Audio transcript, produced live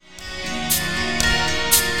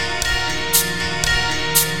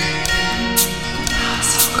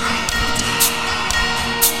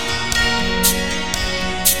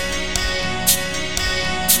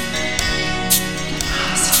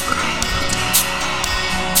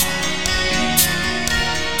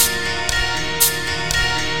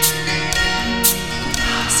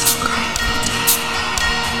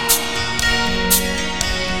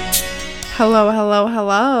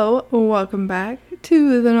Hello. Welcome back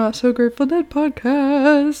to the Not So Grateful Dead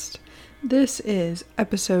podcast. This is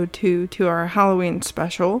episode 2 to our Halloween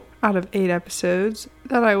special out of 8 episodes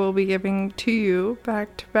that I will be giving to you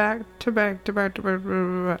back to back.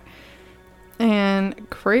 And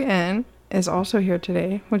Creighton is also here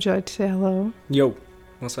today. Would you like to say hello? Yo,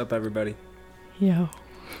 what's up, everybody? Yo.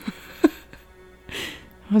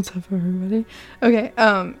 What's up, everybody? Okay,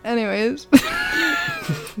 anyways.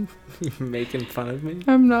 You making fun of me?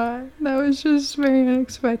 I'm not. That was just very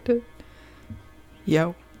unexpected.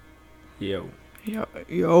 Yo.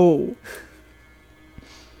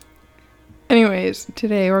 Anyways,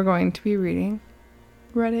 today we're going to be reading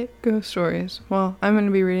Reddit ghost stories. Well, I'm going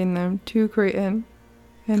to be reading them to Creighton.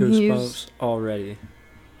 And Goosebumps already.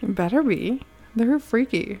 It better be. They're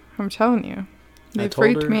freaky. I'm telling you. They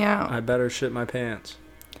freaked me out. I better shit my pants.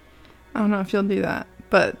 I don't know if you'll do that,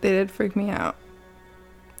 but they did freak me out.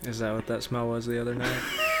 Is that what that smell was the other night?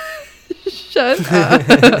 Shut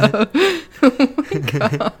up. Oh my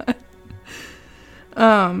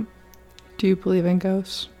god. Do you believe in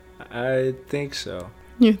ghosts? I think so.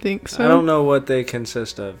 You think so? I don't know what they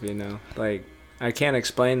consist of, you know? Like, I can't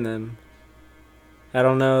explain them. I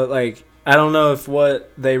don't know if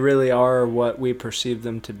what they really are or what we perceive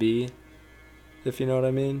them to be, if you know what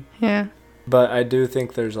I mean. Yeah. But I do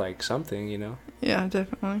think there's, like, something, you know? Yeah,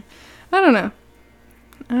 definitely. I don't know.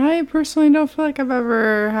 I personally don't feel like I've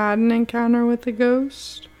ever had an encounter with a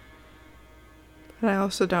ghost. But I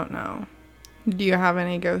also don't know. Do you have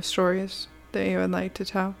any ghost stories that you would like to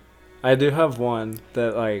tell? I do have one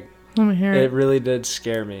that, like, Let me hear it. It really did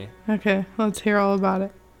scare me. Okay, let's hear all about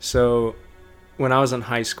it. So, when I was in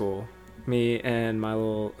high school, me and my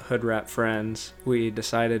little hood rat friends, we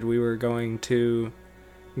decided we were going to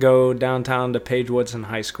go downtown to Page Woodson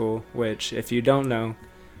High School, which, if you don't know,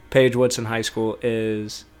 Page Woodson High School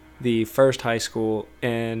is the first high school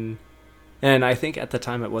and I think at the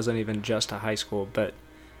time it wasn't even just a high school, but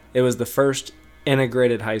it was the first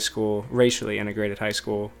integrated high school, racially integrated high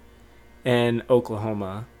school in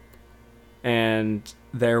Oklahoma. And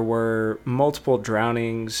there were multiple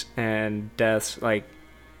drownings and deaths, like,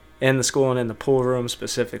 in the school and in the pool room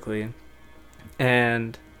specifically.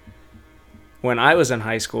 And when I was in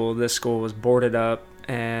high school, this school was boarded up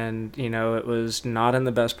and, you know, it was not in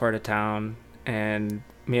the best part of town. And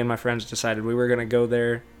me and my friends decided we were going to go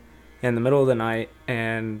there in the middle of the night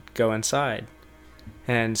and go inside.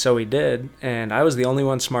 And so we did. And I was the only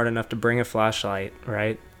one smart enough to bring a flashlight,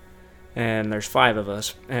 right? And there's 5 of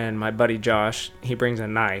us. And my buddy Josh, he brings a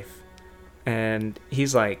knife. And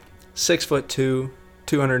he's like 6'2",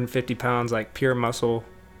 250 pounds, like pure muscle.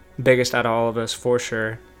 Biggest out of all of us for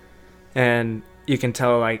sure. And you can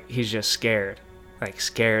tell, like, he's just scared. Like,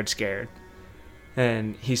 scared.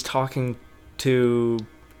 And he's talking to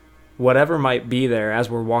whatever might be there as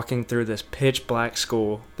we're walking through this pitch black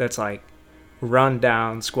school that's, like, run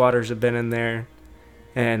down. Squatters have been in there.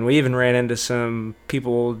 And we even ran into some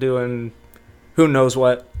people doing who knows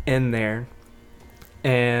what in there.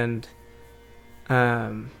 And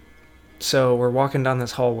so we're walking down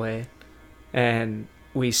this hallway. And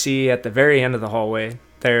we see at the very end of the hallway,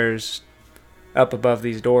 there's, up above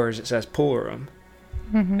these doors, it says pool room.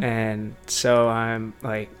 Mm-hmm. And so I'm,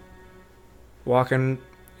 like, walking,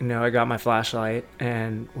 you know, I got my flashlight,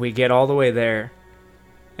 and we get all the way there,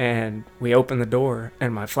 and we open the door,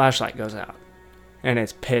 and my flashlight goes out. And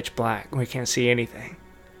it's pitch black. We can't see anything.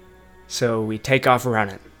 So we take off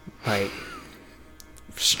running, like,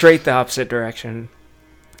 straight the opposite direction.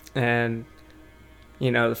 And,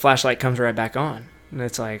 you know, the flashlight comes right back on. And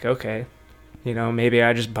it's like, okay, you know, maybe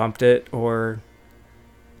I just bumped it, or,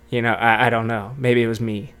 you know, I don't know. Maybe it was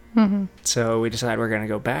me. Mm-hmm. So we decided we're going to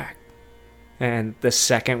go back. And the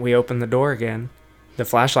second we open the door again, the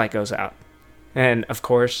flashlight goes out. And, of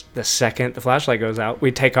course, the second the flashlight goes out,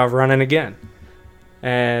 we take off running again.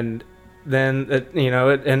 And then,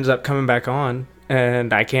 it ends up coming back on,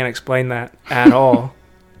 and I can't explain that at all.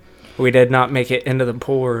 We did not make it into the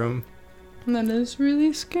pool room. That is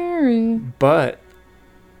really scary. But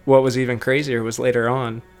what was even crazier was later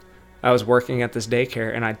on, I was working at this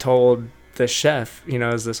daycare, and I told the chef, you know,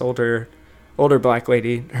 as this older black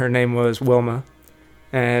lady, her name was Wilma,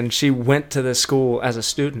 and she went to this school as a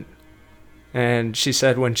student. And she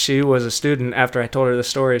said when she was a student, after I told her the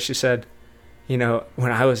story, she said, you know,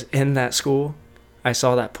 when I was in that school, I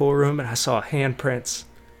saw that pool room and I saw handprints,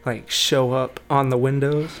 like, show up on the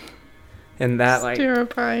windows. And that, like,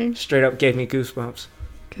 terrifying. Straight up gave me goosebumps.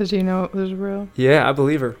 Because you know it was real. Yeah, I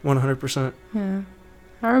believe her, 100%. Yeah.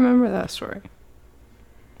 I remember that story.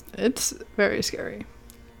 It's very scary.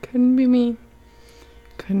 Couldn't be me.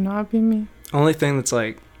 Could not be me. Only thing that's,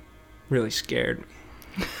 like, really scared me.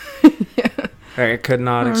 Yeah. I could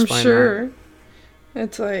not explain I'm sure. That.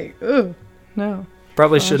 It's like, ooh, no.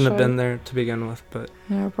 Probably shouldn't have been there to begin with, but...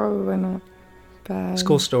 Yeah, probably not. Bad. It's a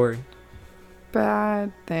cool story.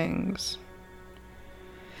 Bad things.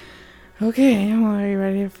 Okay, well, are you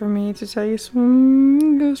ready for me to tell you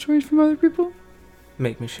some ghost stories from other people?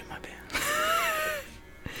 Make me shit my pants.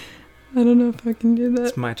 I don't know if I can do that.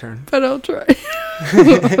 It's my turn. But I'll try.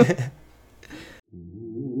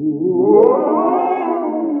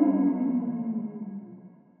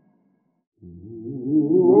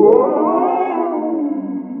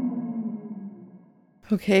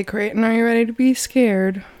 Okay, Creighton, are you ready to be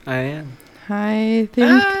scared? I am. I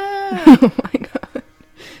think... Oh my god.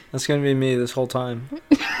 That's gonna be me this whole time.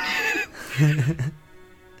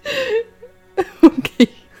 Okay.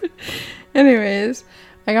 Anyways,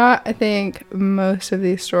 I think most of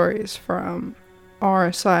these stories from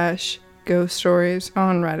r/ghost stories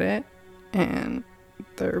on Reddit, and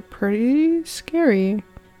they're pretty scary,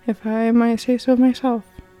 if I might say so myself.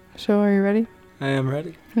 So are you ready? I am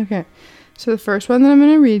ready. Okay. So the first one that I'm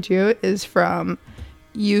going to read you is from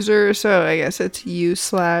user, so I guess it's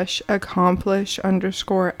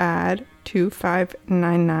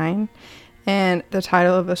u/accomplish_ad2599. And the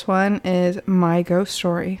title of this one is My Ghost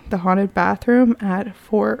Story, the haunted bathroom at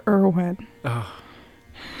Fort Irwin. Oh.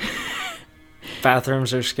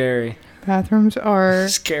 Bathrooms are scary. Bathrooms are...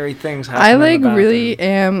 Scary things happen I, in the bathroom. really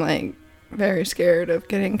am, very scared of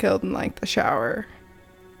getting killed in, the shower.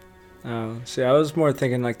 Oh, see, I was more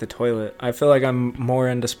thinking, the toilet. I feel like I'm more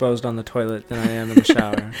indisposed on the toilet than I am in the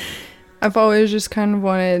shower. I've always just kind of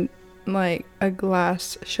wanted, a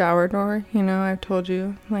glass shower door, I've told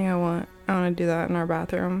you, I want to do that in our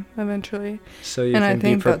bathroom eventually. So you can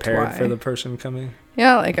be prepared for the person coming?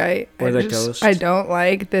 Yeah, I ghost. I don't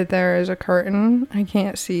like that there is a curtain. I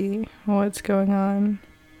can't see what's going on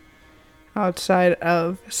outside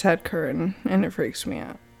of said curtain, and it freaks me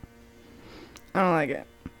out. I don't like it.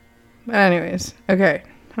 But anyways, okay.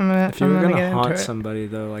 If you were gonna haunt somebody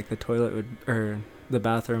though, the toilet would, or the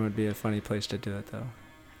bathroom would be a funny place to do it though.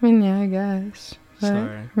 I mean, yeah, I guess. But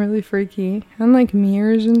sorry. Really freaky. And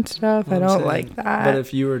mirrors and stuff. I don't like that. But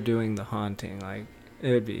if you were doing the haunting,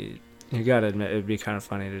 it would be, you gotta admit, it would be kind of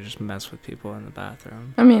funny to just mess with people in the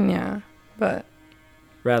bathroom. I mean, yeah, but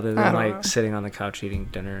rather than sitting on the couch eating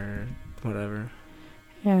dinner or whatever.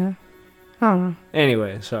 Yeah. I don't know.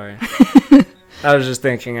 Anyway, sorry. I was just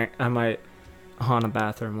thinking I might haunt a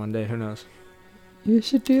bathroom one day. Who knows? You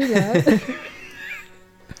should do that.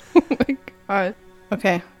 Oh my god.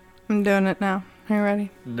 Okay, I'm doing it now. Are you ready?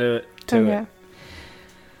 Do it. Okay.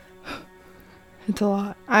 It's a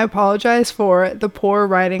lot. I apologize for the poor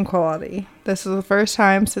writing quality. This is the first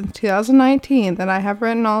time since 2019 that I have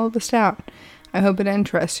written all of this down. I hope it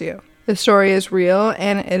interests you. The story is real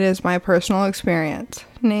and it is my personal experience.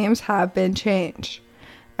 Names have been changed.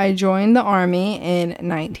 I joined the Army in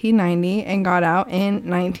 1990 and got out in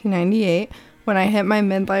 1998 when I hit my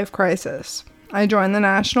midlife crisis. I joined the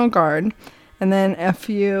National Guard, and then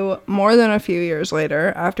more than a few years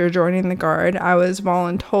later, after joining the Guard, I was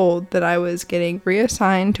voluntold that I was getting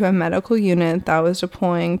reassigned to a medical unit that was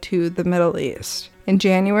deploying to the Middle East. In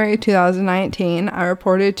January 2019, I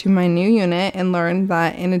reported to my new unit and learned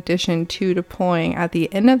that in addition to deploying at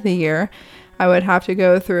the end of the year, I would have to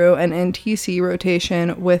go through an NTC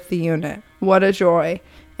rotation with the unit. What a joy.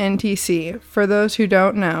 NTC. For those who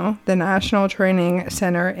don't know, the National Training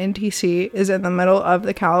Center, NTC, is in the middle of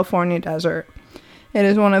the California desert. It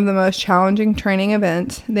is one of the most challenging training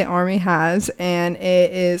events the Army has, and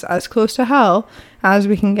it is as close to hell as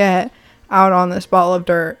we can get out on this ball of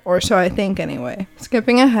dirt, or so I think anyway.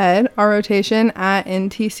 Skipping ahead, our rotation at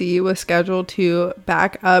NTC was scheduled to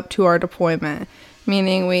back up to our deployment,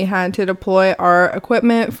 meaning we had to deploy our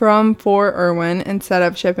equipment from Fort Irwin instead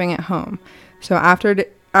of shipping it home. So after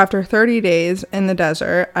 30 days in the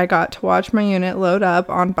desert, I got to watch my unit load up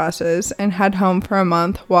on buses and head home for a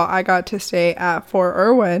month while I got to stay at Fort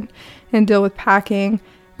Irwin and deal with packing,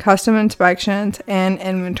 custom inspections, and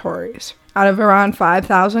inventories. Out of around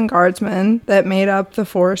 5,000 guardsmen that made up the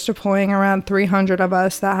force, deploying around 300 of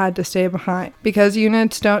us that had to stay behind. Because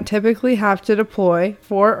units don't typically have to deploy,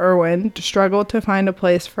 Fort Irwin struggled to find a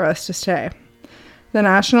place for us to stay. The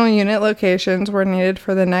national unit locations were needed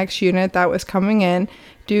for the next unit that was coming in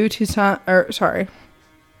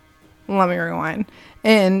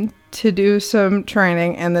and to do some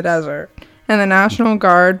training in the desert. And the National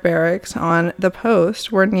Guard barracks on the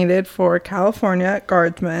post were needed for California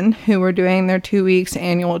guardsmen who were doing their 2 weeks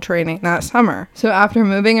annual training that summer. So after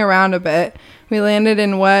moving around a bit, we landed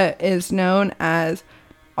in what is known as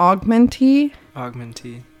billeting.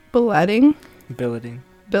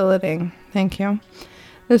 billeting. Thank you.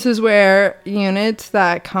 This is where units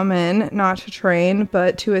that come in not to train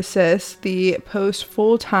but to assist the post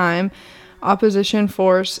full-time opposition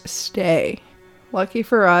force stay. Lucky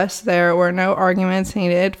for us, there were no arguments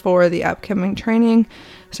needed for the upcoming training,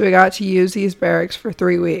 so we got to use these barracks for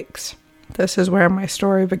 3 weeks. This is where my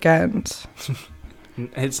story begins.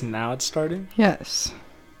 It's starting? Yes.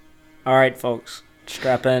 All right, folks,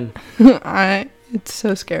 strap in. It's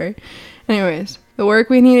so scary. Anyways, the work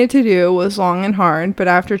we needed to do was long and hard, but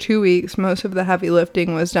after 2 weeks, most of the heavy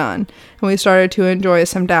lifting was done, and we started to enjoy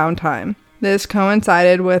some downtime. This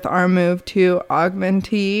coincided with our move to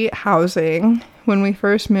augmentee housing. When we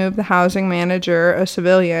first moved, the housing manager, a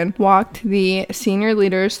civilian, walked the senior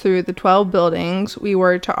leaders through the 12 buildings we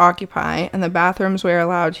were to occupy and the bathrooms we were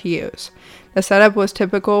allowed to use. The setup was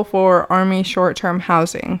typical for Army short-term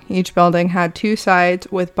housing. Each building had 2 sides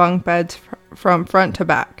with bunk beds from front to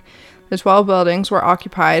back. The 12 buildings were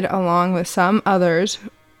occupied along with some others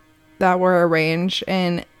that were arranged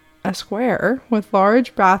in a square with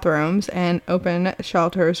large bathrooms and open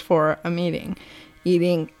shelters for a meeting,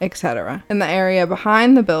 eating, etc. In the area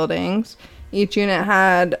behind the buildings, each unit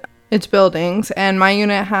had its buildings, and my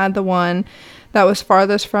unit had the one that was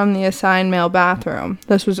farthest from the assigned male bathroom.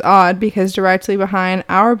 This was odd because directly behind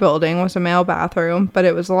our building was a male bathroom, but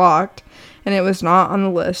it was locked, and it was not on the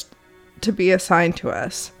list to be assigned to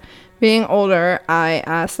us. Being older, I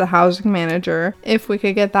asked the housing manager if we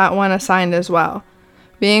could get that one assigned as well.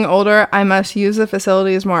 Being older, I must use the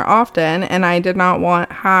facilities more often, and I did not want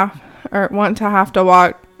to have to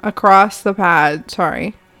walk across the pad.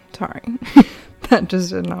 Sorry. That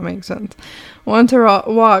just did not make sense. Want to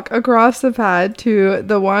walk across the pad to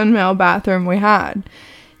the one male bathroom we had.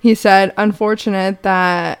 He said, unfortunate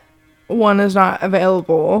that one is not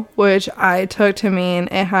available, which I took to mean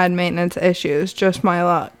it had maintenance issues. Just my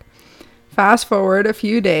luck. Fast forward a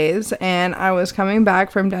few days, and I was coming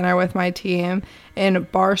back from dinner with my team in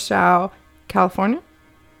Barstow, California?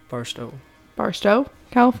 Barstow,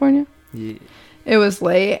 California? Yeah. It was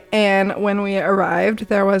late, and when we arrived,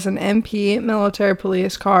 there was an MP military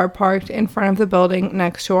police car parked in front of the building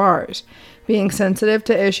next to ours. Being sensitive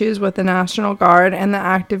to issues with the National Guard and the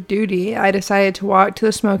active duty, I decided to walk to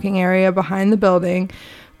the smoking area behind the building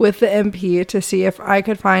with the MP to see if I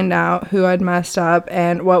could find out who had messed up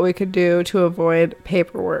and what we could do to avoid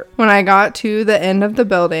paperwork. When I got to the end of the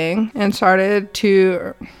building and started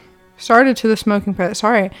to the smoking pit,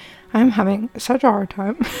 sorry, I'm having such a hard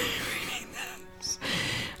time reading this.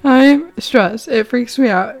 I'm stressed. It freaks me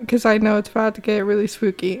out because I know it's about to get really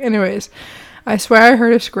spooky. Anyways, I swear I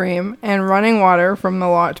heard a scream and running water from the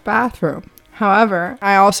locked bathroom. However,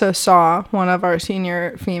 I also saw one of our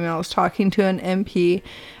senior females talking to an MP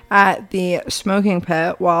at the smoking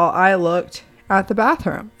pit while I looked at the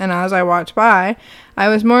bathroom. And as I walked by, I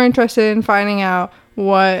was more interested in finding out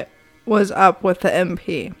what was up with the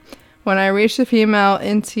MP. When I reached the female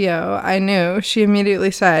NCO, I knew. She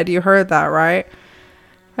immediately said, "You heard that, right?"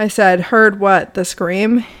 I said, "Heard what? The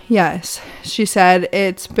scream?" "Yes." She said,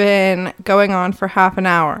 "It's been going on for half an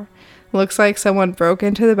hour. Looks like someone broke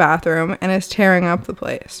into the bathroom and is tearing up the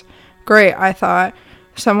place." Great, I thought.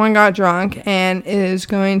 Someone got drunk and is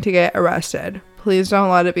going to get arrested. Please don't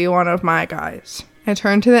let it be one of my guys. I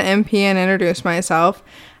turned to the MP and introduced myself.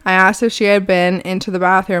 I asked if she had been into the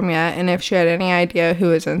bathroom yet and if she had any idea who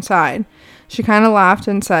was inside. She kind of laughed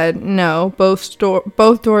and said, "No, both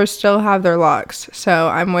doors still have their locks, so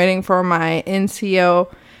I'm waiting for my NCO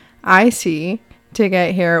IC to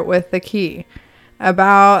get here with the key."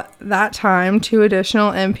 About that time, 2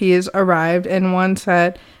 additional MPs arrived, and one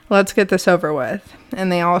said, "Let's get this over with."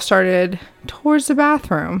 And they all started towards the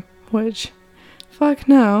bathroom, which, fuck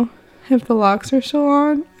no. If the locks are still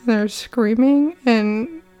on, and they're screaming,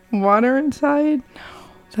 and water inside, no.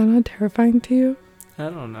 Is that not terrifying to you? I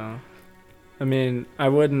don't know. I mean, I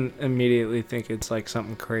wouldn't immediately think it's like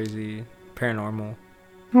something crazy, paranormal.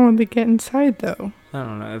 How would they get inside, though? I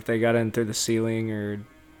don't know. If they got in through the ceiling or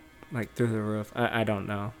like through the roof. I don't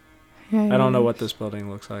know. Yeah, I don't know what this building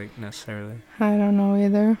looks like necessarily. I don't know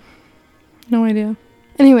either. No idea.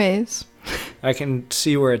 Anyways. I can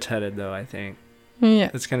see where it's headed though, I think.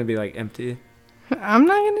 Yeah. It's going to be like empty. I'm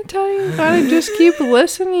not going to tell you. You gotta just keep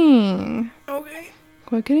listening. Okay.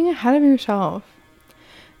 Quit getting ahead of yourself.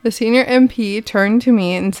 The senior MP turned to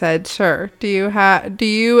me and said, "Sir, do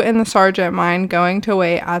you and the sergeant mind going to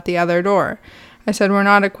wait at the other door?" I said, "We're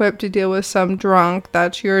not equipped to deal with some drunk.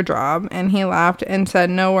 That's your job." And he laughed and said,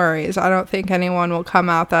 "No worries. I don't think anyone will come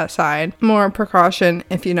out that side. More precaution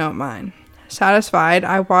if you don't mind." Satisfied,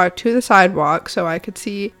 I walked to the sidewalk so I could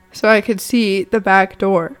see the back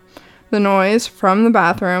door. The noise from the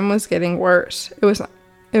bathroom was getting worse.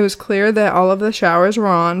 It It was clear that all of the showers were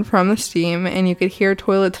on from the steam, and you could hear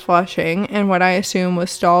toilets flushing and what I assume was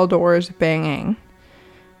stall doors banging.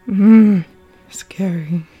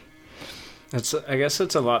 Scary. I guess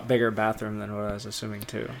it's a lot bigger bathroom than what I was assuming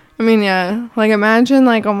too. I mean, yeah. Like, imagine,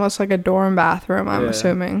 like, almost like a dorm bathroom, I'm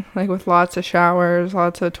assuming. Like, with lots of showers,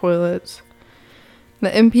 lots of toilets. The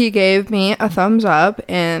MP gave me a thumbs up,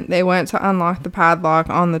 and they went to unlock the padlock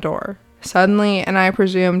on the door. Suddenly, and I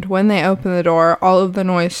presumed when they opened the door, all of the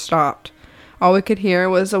noise stopped. All we could hear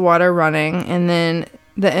was the water running, and then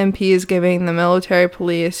the MPs giving the military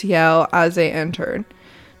police yell as they entered.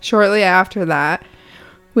 Shortly after that,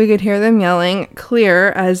 we could hear them yelling clear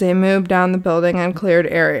as they moved down the building and cleared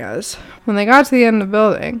areas. When they got to the end of the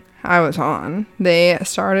building, I was on. They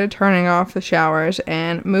started turning off the showers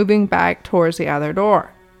and moving back towards the other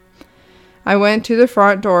door. I went to the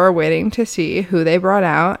front door waiting to see who they brought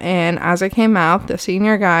out, and as I came out, the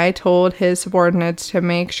senior guy told his subordinates to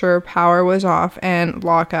make sure power was off and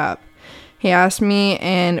lock up. He asked me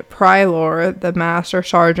and Prylor, the master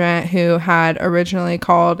sergeant who had originally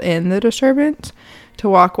called in the disturbance, to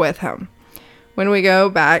walk with him. When we go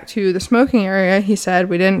back to the smoking area, he said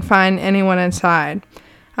we didn't find anyone inside.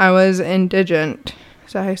 I was indignant.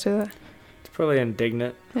 Is that how you say that? It's probably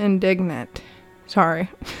indignant. Indignant. Sorry.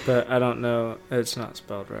 But I don't know. It's not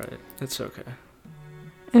spelled right. It's okay.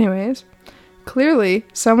 Anyways, clearly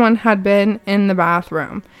someone had been in the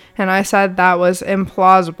bathroom, and I said that was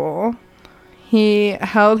implausible. He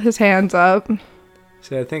held his hands up.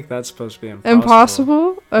 See, I think that's supposed to be impossible.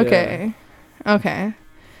 Impossible? Okay. Yeah. Okay.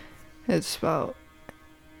 It's spelled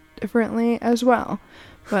differently as well.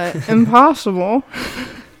 But impossible.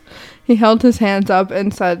 He held his hands up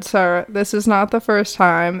and said, "Sir, this is not the first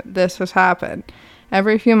time this has happened.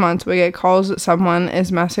 Every few months we get calls that someone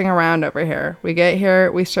is messing around over here. We get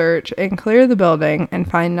here, we search and clear the building and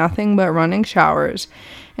find nothing but running showers.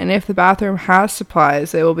 And if the bathroom has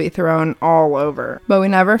supplies, they will be thrown all over. But we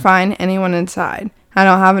never find anyone inside. I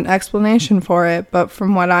don't have an explanation for it, but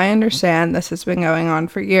from what I understand, this has been going on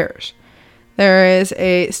for years. There is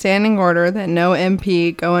a standing order that no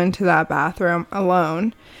MP go into that bathroom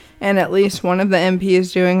alone, and at least one of the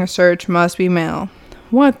MPs doing a search must be male."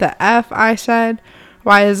 "What the F?" I said.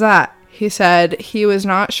 "Why is that?" He said he was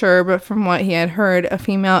not sure, but from what he had heard, a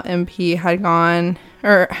female MP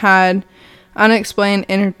had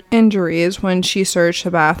unexplained injuries when she searched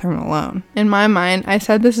the bathroom alone. In my mind, I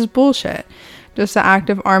said this is bullshit. Just the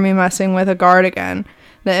active army messing with a guard again.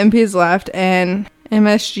 The MPs left, and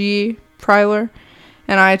MSG Prylor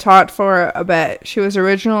and I talked for a bit. She was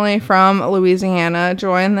originally from Louisiana,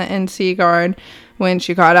 joined the NC Guard when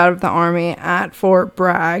she got out of the army at Fort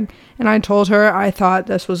Bragg, and I told her I thought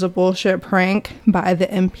this was a bullshit prank by the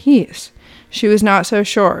MPs. She was not so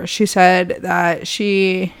sure. She said that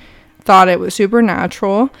she thought it was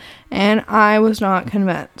supernatural, and I was not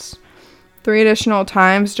convinced. 3 additional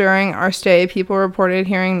times during our stay, people reported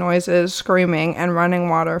hearing noises, screaming, and running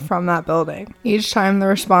water from that building. Each time the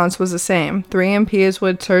response was the same. 3 MPs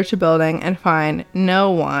would search the building and find no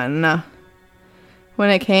one. When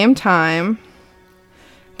it came time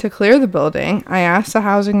to clear the building, I asked the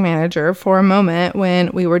housing manager for a moment when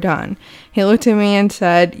we were done. He looked at me and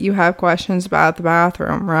said, "You have questions about the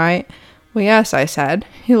bathroom, right?" "Well, yes," I said.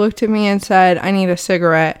 He looked at me and said, "I need a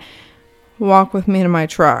cigarette. Walk with me to my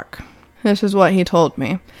truck." This is what he told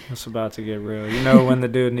me. It's about to get real. You know when the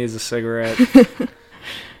dude needs a cigarette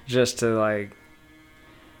just to, like,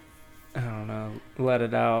 I don't know, let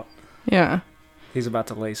it out. Yeah. He's about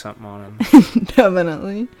to lay something on him.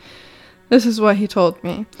 Definitely. This is what he told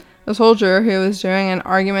me. A soldier who was doing an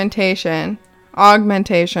augmentation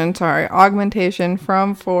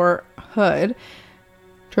from Fort Hood,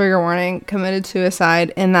 trigger warning, committed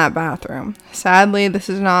suicide in that bathroom. Sadly, this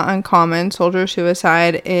is not uncommon. Soldier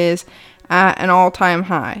suicide is at an all-time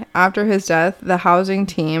high. After his death, the housing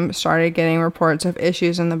team started getting reports of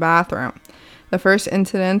issues in the bathroom. The first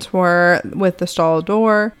incidents were with the stall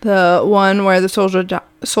door, the one where the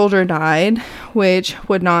soldier died, which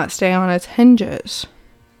would not stay on its hinges.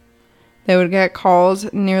 They would get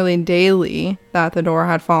calls nearly daily that the door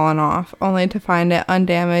had fallen off, only to find it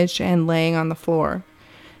undamaged and laying on the floor.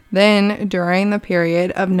 Then, during the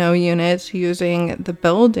period of no units using the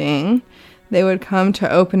building, they would come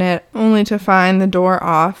to open it only to find the door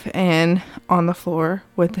off and on the floor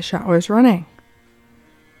with the showers running.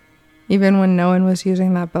 Even when no one was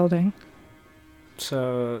using that building.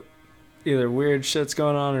 So, either weird shit's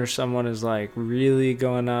going on or someone is, like, really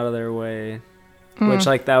going out of their way. Which,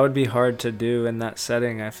 like, that would be hard to do in that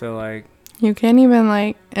setting, I feel like. You can't even,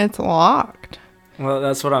 like, it's locked. Well,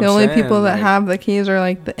 that's what I'm saying. The only people that have the keys are,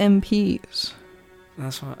 like, the MPs.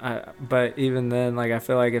 That's what but even then, like, I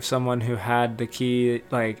feel like if someone who had the key,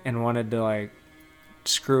 like, and wanted to, like,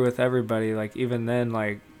 screw with everybody, like, even then,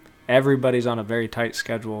 like, everybody's on a very tight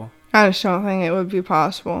schedule. I just don't think it would be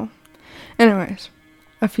possible. Anyways,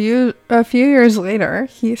 a few years later,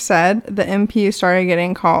 he said the MP started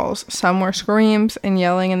getting calls. Some were screams and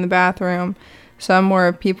yelling in the bathroom. Some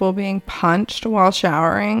were people being punched while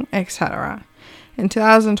showering, etc. In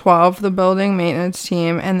 2012, the building maintenance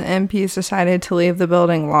team and the MPs decided to leave the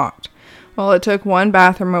building locked. While it took one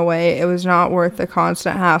bathroom away, it was not worth the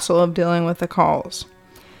constant hassle of dealing with the calls.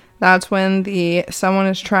 That's when the someone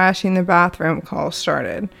is trashing the bathroom call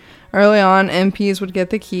started. Early on, MPs would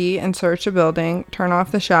get the key and search the building, turn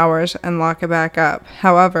off the showers, and lock it back up.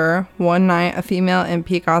 However, one night, a female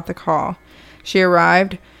MP got the call. She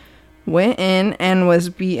arrived, went in, and was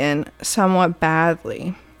beaten somewhat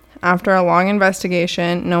badly. After a long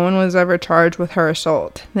investigation, no one was ever charged with her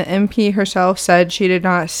assault. The MP herself said she did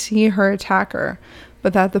not see her attacker,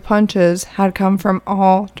 but that the punches had come from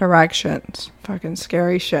all directions. Fucking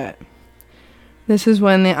scary shit. This is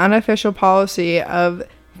when the unofficial policy of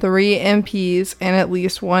 3 MPs and at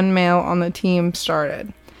least one male on the team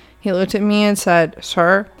started. He looked at me and said,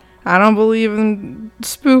 "Sir, I don't believe in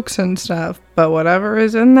spooks and stuff, but whatever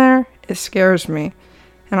is in there, it scares me.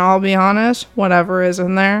 And I'll be honest, whatever is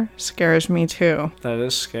in there scares me too." That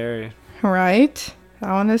is scary. Right?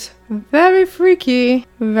 That one is very freaky.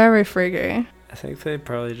 Very freaky. I think they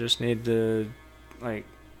probably just need to, like,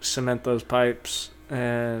 cement those pipes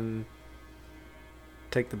and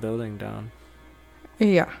take the building down.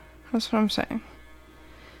 Yeah, that's what I'm saying.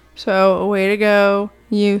 So, way to go,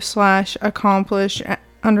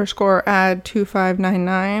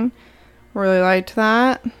 you/accomplish_ad2599. Really liked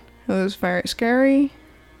that. It was very scary.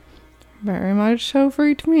 Very much so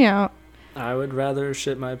freaked me out. I would rather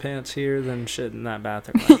shit my pants here than shit in that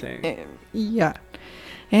bathroom, I think. Yeah.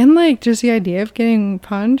 And, like, just the idea of getting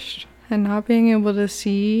punched and not being able to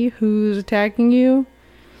see who's attacking you.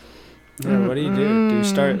 Yeah, what do you do? Do you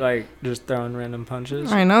start, like, just throwing random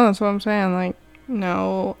punches? I know, that's what I'm saying. Like,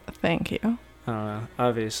 no, thank you. I don't know.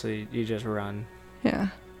 Obviously, you just run. Yeah.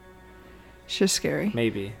 It's just scary.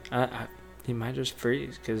 Maybe. You might just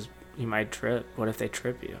freeze, because you might trip. What if they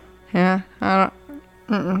trip you? Yeah, I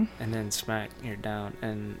don't... And then smack, you're down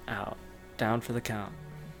and out. Down for the count.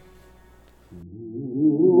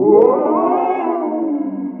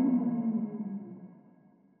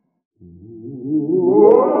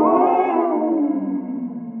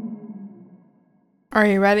 Are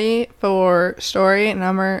you ready for story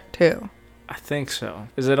number 2? I think so.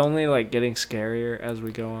 Is it only, like, getting scarier as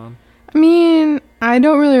we go on? I mean, I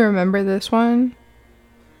don't really remember this one.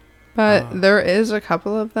 But there is a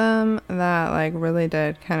couple of them that, like, really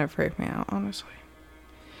did kind of freak me out, honestly.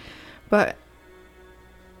 But,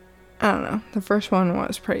 I don't know. The first one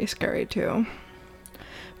was pretty scary, too.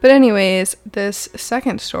 But anyways, this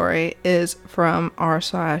second story is from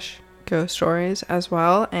r/ghost stories as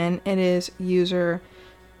well. And it is user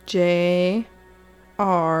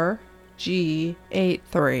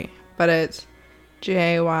JRG83. But it's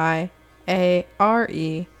JYAREGEE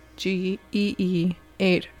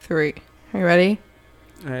 83. Are you ready?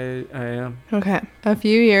 I am. Okay. A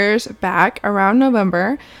few years back, around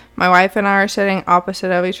November, my wife and I are sitting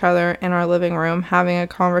opposite of each other in our living room having a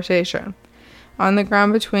conversation. On the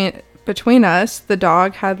ground between us, the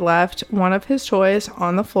dog had left one of his toys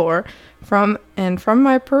on the floor. From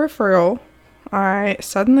my peripheral, I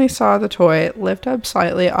suddenly saw the toy lift up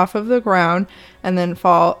slightly off of the ground and then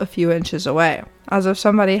fall a few inches away, as if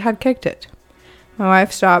somebody had kicked it. My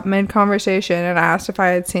wife stopped mid-conversation and asked if I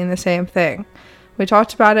had seen the same thing. We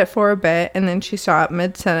talked about it for a bit, and then she stopped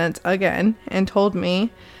mid-sentence again and told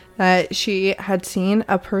me that she had seen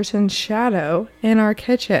a person's shadow in our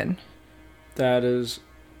kitchen. That is,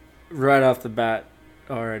 right off the bat,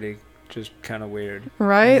 already just kind of weird.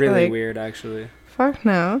 Right? Really weird, actually. Fuck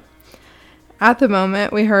no. At the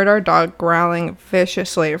moment, we heard our dog growling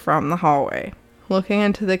viciously from the hallway, looking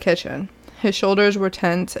into the kitchen. His shoulders were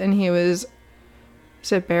tense, and he was...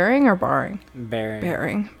 Is it bearing or barring?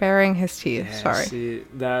 Baring his teeth. Yeah, sorry. See,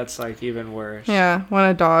 that's, like, even worse. Yeah, when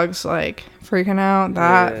a dog's, like, freaking out,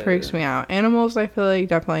 that freaks me out. Animals, I feel like,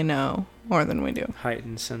 definitely know more than we do.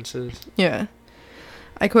 Heightened senses. Yeah.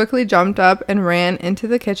 I quickly jumped up and ran into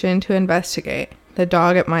the kitchen to investigate, the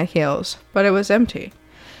dog at my heels, but it was empty.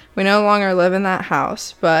 We no longer live in that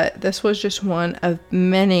house, but this was just one of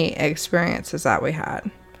many experiences that we had.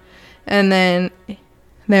 And then...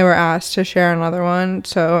 they were asked to share another one,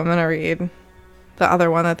 so I'm going to read the other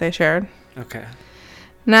one that they shared. Okay.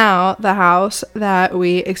 Now, the house that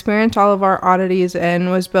we experienced all of our oddities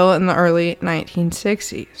in was built in the early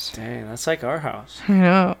 1960s. Dang, that's like our house. I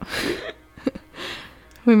know.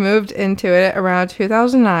 We moved into it around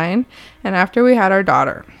 2009, and after we had our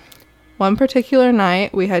daughter. One particular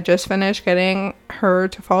night, we had just finished getting her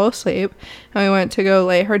to fall asleep, and we went to go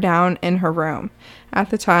lay her down in her room.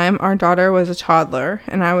 At the time, our daughter was a toddler,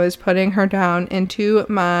 and I was putting her down into her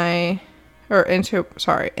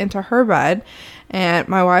bed, and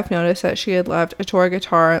my wife noticed that she had left a toy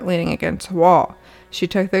guitar leaning against the wall. She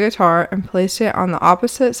took the guitar and placed it on the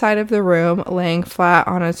opposite side of the room, laying flat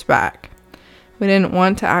on its back. We didn't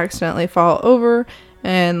want to accidentally fall over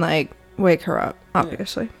and, wake her up,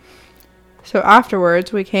 obviously. Yeah. So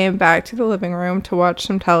afterwards, we came back to the living room to watch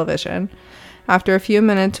some television. After a few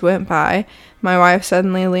minutes went by, my wife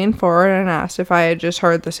suddenly leaned forward and asked if I had just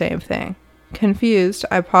heard the same thing. Confused,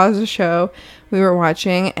 I paused the show we were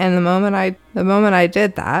watching, and the moment I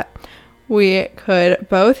did that, we could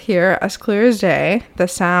both hear, as clear as day, the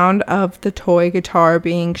sound of the toy guitar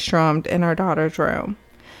being strummed in our daughter's room.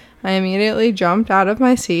 I immediately jumped out of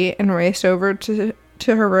my seat and raced over to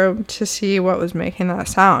her room to see what was making that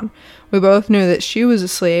sound. We both knew that she was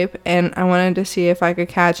asleep, and I wanted to see if I could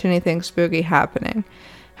catch anything spooky happening.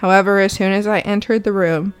 However, as soon as I entered the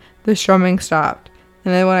room, the strumming stopped,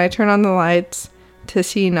 and then when I turned on the lights to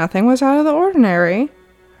see nothing was out of the ordinary,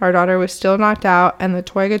 our daughter was still knocked out, and the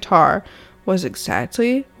toy guitar was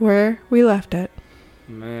exactly where we left it.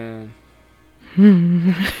 Man.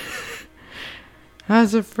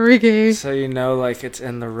 That's a freaky. So it's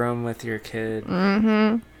in the room with your kid.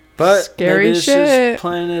 Mm-hmm. But scary maybe it's shit. Just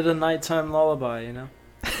playing it a nighttime lullaby,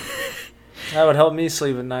 That would help me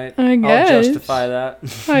sleep at night. I guess. I'll justify that.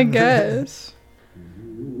 I guess.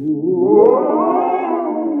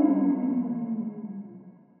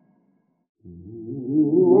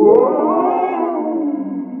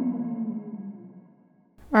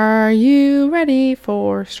 Are you ready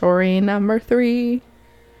for story number 3?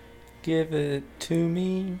 Give it to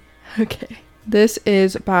me. Okay. This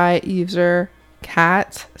is by user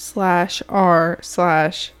cat/r/dope.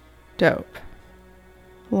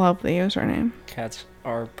 Love the username. Cats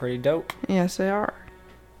are pretty dope. Yes, they are.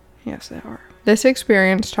 Yes, they are. This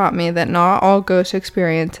experience taught me that not all ghost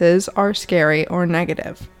experiences are scary or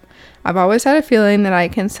negative. I've always had a feeling that I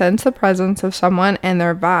can sense the presence of someone and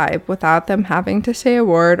their vibe without them having to say a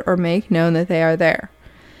word or make known that they are there.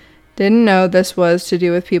 Didn't know this was to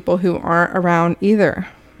do with people who aren't around either.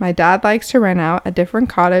 My dad likes to rent out a different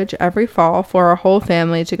cottage every fall for our whole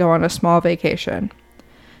family to go on a small vacation.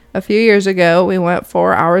 A few years ago, we went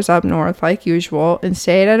 4 hours up north like usual and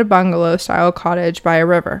stayed at a bungalow-style cottage by a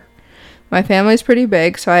river. My family's pretty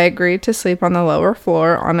big, so I agreed to sleep on the lower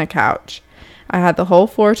floor on a couch. I had the whole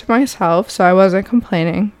floor to myself, so I wasn't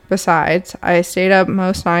complaining. Besides, I stayed up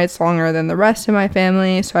most nights longer than the rest of my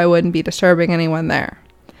family, so I wouldn't be disturbing anyone there.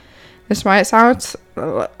 This might sound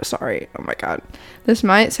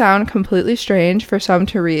completely strange for some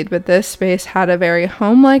to read, but this space had a very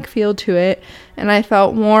home-like feel to it, and I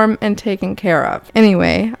felt warm and taken care of.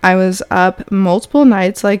 Anyway, I was up multiple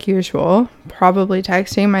nights like usual, probably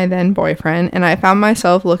texting my then boyfriend, and I found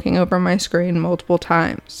myself looking over my screen multiple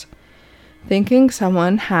times, thinking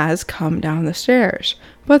someone has come down the stairs,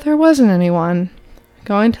 but there wasn't anyone.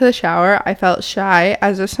 Going to the shower, I felt shy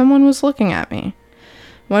as if someone was looking at me.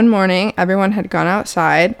 One morning, everyone had gone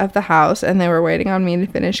outside of the house and they were waiting on me to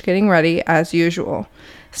finish getting ready as usual.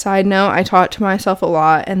 Side note, I talked to myself a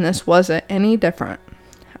lot and this wasn't any different.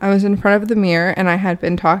 I was in front of the mirror and I had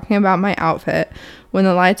been talking about my outfit when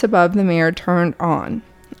the lights above the mirror turned on.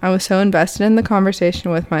 I was so invested in the conversation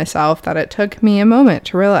with myself that it took me a moment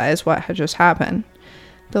to realize what had just happened.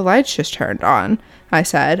 The lights just turned on, I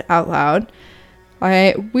said out loud.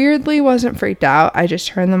 I weirdly wasn't freaked out. I just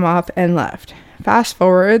turned them off and left. Fast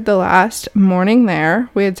forward the last morning there,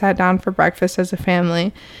 we had sat down for breakfast as a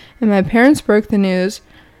family, and my parents broke the news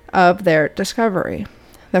of their discovery.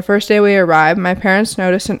 The first day we arrived, my parents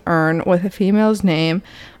noticed an urn with a female's name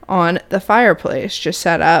on the fireplace, just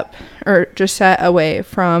set away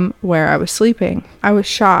from where I was sleeping. I was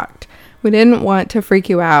shocked. We didn't want to freak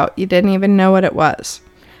you out. You didn't even know what it was.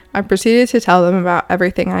 I proceeded to tell them about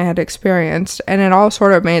everything I had experienced, and it all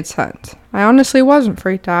sort of made sense. I honestly wasn't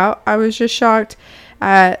freaked out. I was just shocked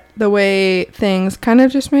at the way things kind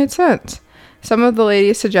of just made sense. Some of the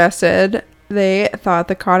ladies suggested they thought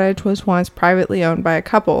the cottage was once privately owned by a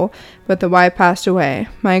couple, but the wife passed away.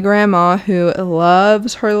 My grandma, who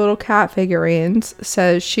loves her little cat figurines,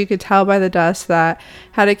 says she could tell by the dust that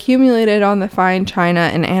had accumulated on the fine china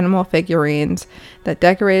and animal figurines that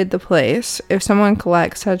decorated the place. If someone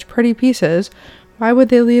collects such pretty pieces, why would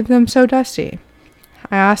they leave them so dusty?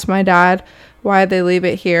 I asked my dad why they leave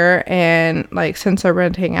it here and like since they're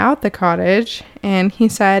renting out the cottage, and he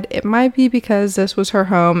said it might be because this was her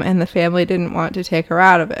home and the family didn't want to take her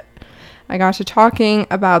out of it. I got to talking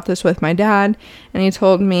about this with my dad, and he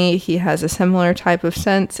told me he has a similar type of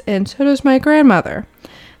sense, and so does my grandmother.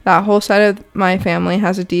 That whole side of my family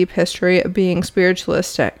has a deep history of being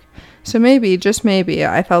spiritualistic. So maybe, just maybe,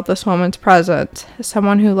 I felt this woman's presence,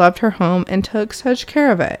 someone who loved her home and took such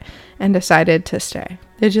care of it, and decided to stay.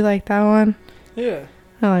 Did you like that one? Yeah.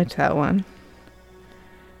 I liked that one.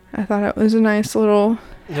 I thought it was a nice little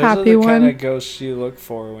Those happy are the one. kind of ghosts you look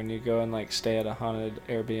for when you go and like stay at a haunted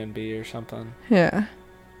Airbnb or something. Yeah.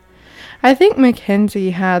 I think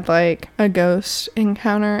Mackenzie had like a ghost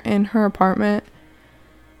encounter in her apartment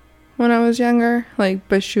when I was younger, like,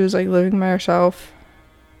 but she was like living by herself.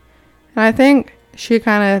 And I think she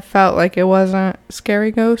kind of felt like it wasn't a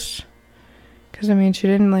scary ghost. Because, I mean, she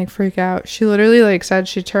didn't like freak out. She literally like said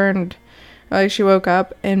she turned, like she woke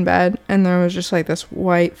up in bed and there was just like this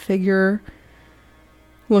white figure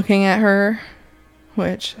looking at her,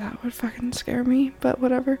 which that would fucking scare me, but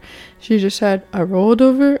whatever. She just said, I rolled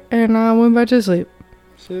over and I went back to sleep.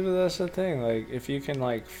 See, but that's the thing. Like, if you can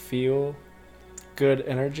like feel good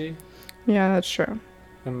energy, Yeah, that's true.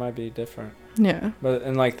 it might be different. Yeah. But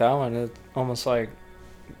in like that one, it's almost like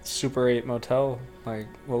Super 8 motel. Like,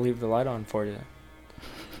 we'll leave the light on for you.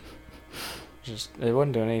 Just, it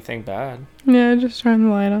wouldn't do anything bad. Yeah, just turn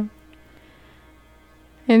the light on.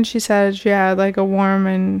 And she said she had like a warm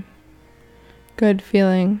and good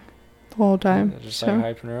feeling the whole time. Yeah, just so.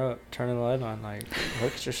 like hyping her up, turning the light on. Like,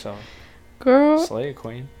 look at yourself. Girl. Slay a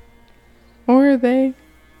queen. Or they.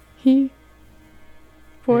 He.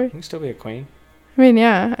 Boy. You can still be a queen. I mean,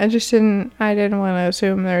 yeah. I didn't want to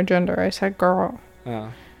assume their gender. I said girl.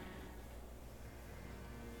 Oh.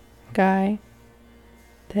 Guy.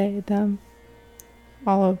 They, them.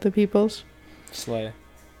 All of the peoples. Slay.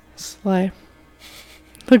 Slay.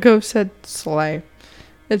 The ghost said slay.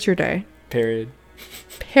 It's your day. Period.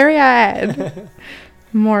 Period.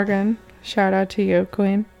 Morgan. Shout out to you,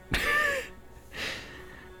 queen.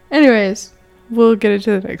 Anyways, we'll get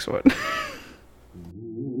into the next one.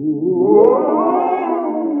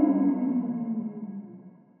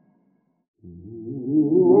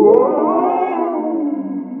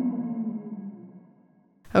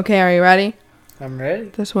 Okay, are you ready? I'm ready.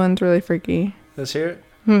 This one's really freaky. Let's hear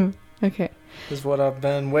it. Okay. This is what I've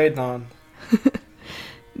been waiting on.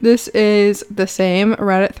 This is the same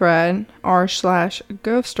Reddit thread,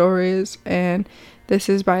 r/ghost stories, and this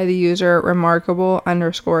is by the user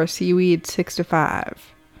remarkable_seaweed65.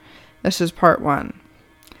 This is part 1.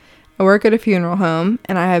 I work at a funeral home,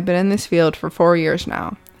 and I have been in this field for 4 years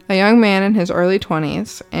now. A young man in his early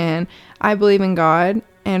 20s, and I believe in God,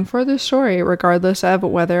 and for this story, regardless of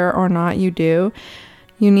whether or not you do,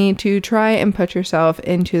 you need to try and put yourself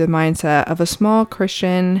into the mindset of a small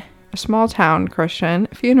town Christian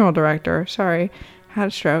funeral director. Sorry, had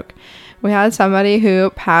a stroke. We had somebody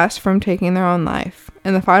who passed from taking their own life.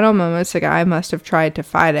 In the final moments, the guy must have tried to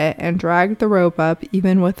fight it and dragged the rope up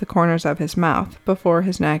even with the corners of his mouth before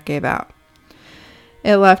his neck gave out.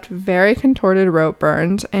 It left very contorted rope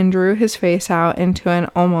burns and drew his face out into an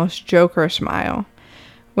almost Joker smile.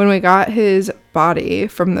 When we got his body,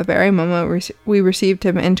 from the very moment we received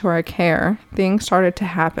him into our care, things started to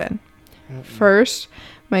happen. First,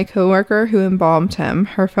 my coworker who embalmed him,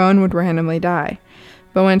 her phone would randomly die.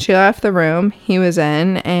 But when she left the room he was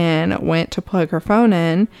in and went to plug her phone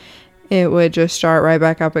in, it would just start right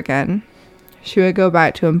back up again. She would go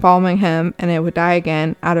back to embalming him and it would die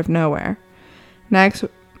again out of nowhere. Next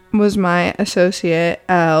was my associate,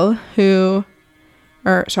 Elle,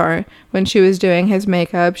 when she was doing his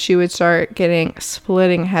makeup, she would start getting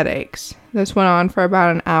splitting headaches. This went on for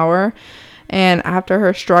about an hour, and after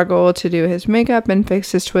her struggle to do his makeup and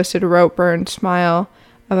fix his twisted rope burn smile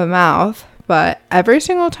of a mouth, but every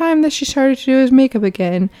single time that she started to do his makeup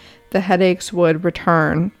again, the headaches would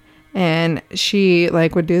return, and she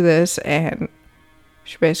would do this, and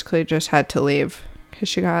she basically just had to leave because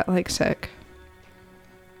she got sick.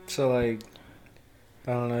 So I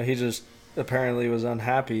don't know, he just apparently was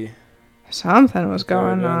unhappy. Something was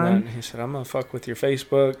going on. He said, I'm gonna fuck with your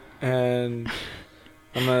Facebook and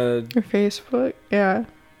I'm gonna your Facebook, yeah,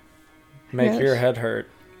 make your head hurt.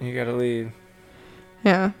 You gotta leave.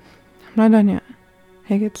 Yeah, I'm not done yet.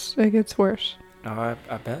 It gets worse. Oh,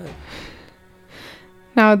 I bet.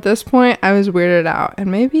 Now at this point I was weirded out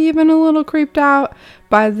and maybe even a little creeped out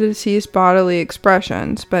by the deceased bodily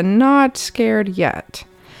expressions, but not scared yet.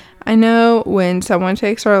 I know when someone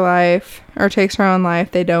takes their life or takes their own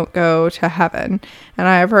life, they don't go to heaven. And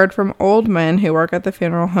I have heard from old men who work at the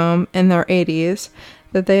funeral home in their 80s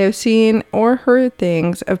that they have seen or heard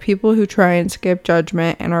things of people who try and skip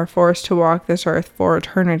judgment and are forced to walk this earth for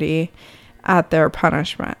eternity at their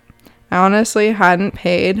punishment. I honestly hadn't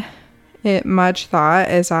paid it much thought,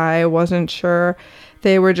 as I wasn't sure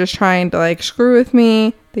they were just trying to like screw with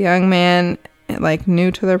me, the young man, like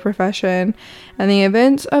new to their profession, and the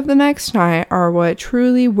events of the next night are what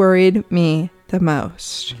truly worried me the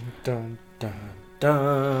most. Dun, dun,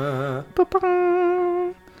 dun.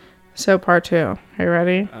 Ba-bum. So part 2. Are you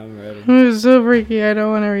ready? I'm ready. It's so freaky. I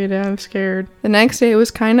don't want to read it. I'm scared. The next day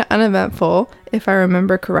was kind of uneventful, if I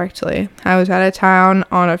remember correctly. I was out of town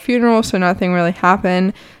on a funeral, so nothing really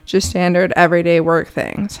happened. Just standard everyday work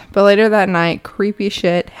things. But later that night, creepy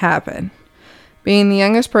shit happened. Being the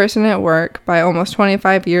youngest person at work by almost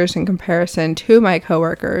 25 years in comparison to my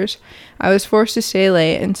coworkers, I was forced to stay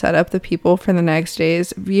late and set up the people for the next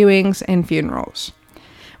day's viewings and funerals.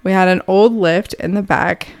 We had an old lift in the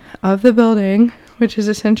back of the building, which is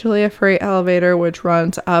essentially a freight elevator which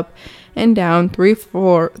runs up and down three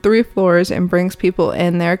floors and brings people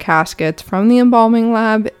in their caskets from the embalming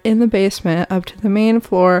lab in the basement up to the main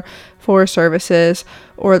floor for services,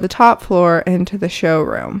 or the top floor into the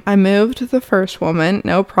showroom. I moved the first woman,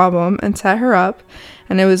 no problem, and set her up,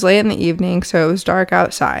 and it was late in the evening, so it was dark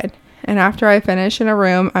outside. And after I finished in a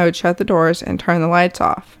room, I would shut the doors and turn the lights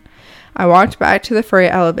off. I walked back to the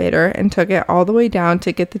freight elevator and took it all the way down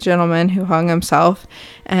to get the gentleman who hung himself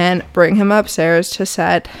and bring him upstairs to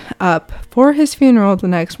set up for his funeral the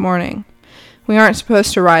next morning. We aren't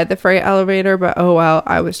supposed to ride the freight elevator, but oh well,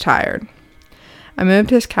 I was tired. I moved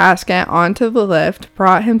his casket onto the lift,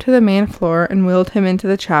 brought him to the main floor, and wheeled him into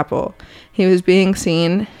the chapel he was being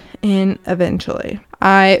seen in eventually.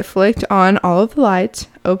 I flicked on all of the lights,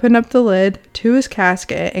 opened up the lid to his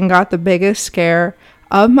casket, and got the biggest scare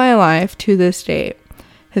of my life to this date.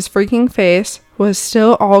 His freaking face was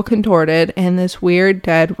still all contorted, and this weird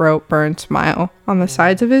dead rope burn smile on the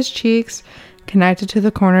sides of his cheeks connected to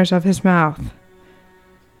the corners of his mouth.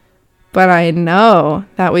 But I know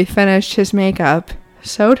that we finished his makeup,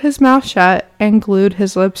 sewed his mouth shut, and glued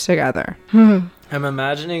his lips together. I'm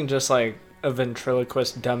imagining just like a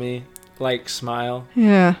ventriloquist dummy like smile.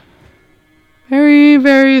 Yeah. Very,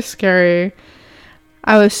 very scary.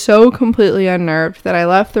 I was so completely unnerved that I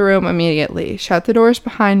left the room immediately, shut the doors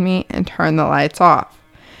behind me, and turned the lights off.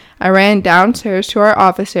 I ran downstairs to our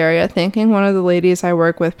office area thinking one of the ladies I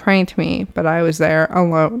work with pranked me, but I was there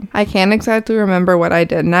alone. I can't exactly remember what I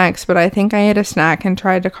did next, but I think I ate a snack and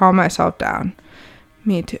tried to calm myself down.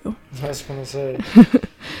 Me too. I was gonna say.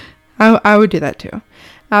 I would do that too.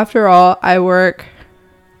 After all, I work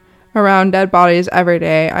around dead bodies every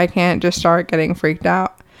day. I can't just start getting freaked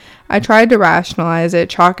out. I tried to rationalize it,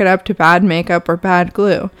 chalk it up to bad makeup or bad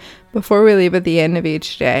glue. Before we leave at the end of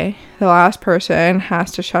each day, the last person has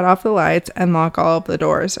to shut off the lights and lock all of the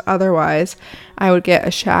doors. Otherwise, I would get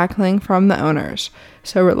a shackling from the owners.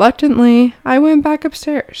 So reluctantly, I went back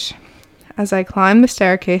upstairs. As I climb the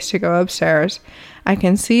staircase to go upstairs, I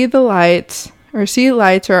can see lights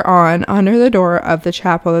are on under the door of the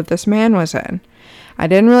chapel that this man was in. I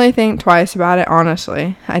didn't really think twice about it,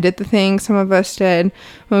 honestly. I did the thing some of us did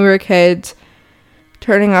when we were kids,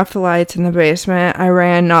 turning off the lights in the basement. I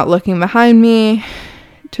ran, not looking behind me,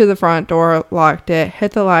 to the front door, locked it,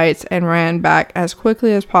 hit the lights, and ran back as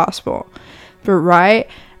quickly as possible. But right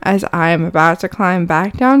as I am about to climb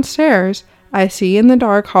back downstairs, I see in the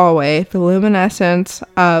dark hallway the luminescence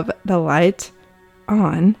of the lights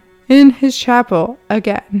on in his chapel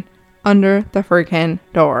again, under the freaking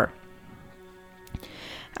door.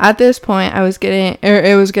 At this point, it was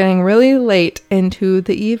getting really late into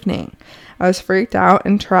the evening. I was freaked out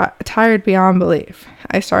and tired beyond belief.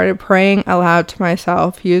 I started praying aloud to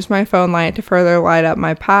myself, used my phone light to further light up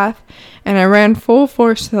my path, and I ran full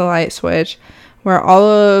force to the light switch,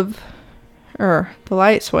 the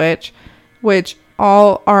light switch, which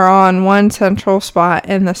all are on one central spot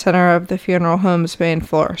in the center of the funeral home's main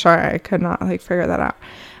floor. Sorry, I could not figure that out.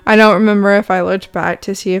 I don't remember if I looked back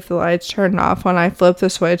to see if the lights turned off when I flipped the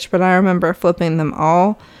switch, but I remember flipping them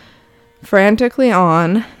all frantically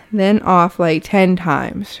on, then off 10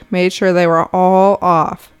 times. Made sure they were all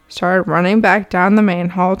off. Started running back down the main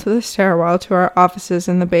hall to the stairwell to our offices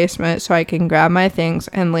in the basement so I can grab my things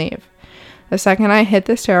and leave. The second I hit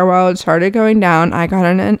the stairwell and started going down, I got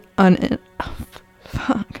an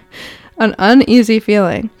uneasy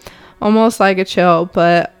feeling. Almost like a chill,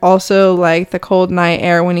 but also like the cold night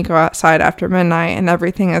air when you go outside after midnight and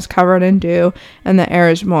everything is covered in dew and the air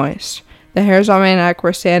is moist. The hairs on my neck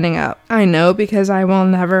were standing up. I know because I will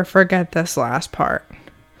never forget this last part.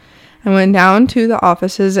 I went down to the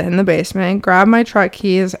offices in the basement, grabbed my truck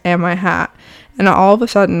keys and my hat, and all of a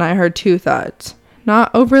sudden I heard 2 thuds.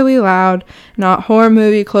 Not overly loud, not horror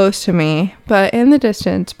movie close to me, but in the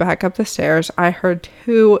distance, back up the stairs, I heard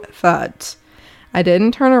 2 thuds. I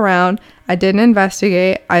didn't turn around, I didn't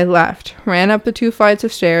investigate, I left, ran up the 2 flights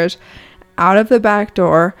of stairs, out of the back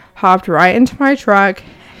door, hopped right into my truck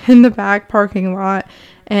in the back parking lot,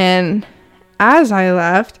 and as I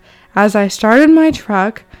left, as I started my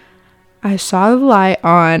truck, I saw the light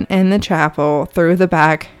on in the chapel through the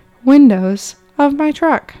back windows of my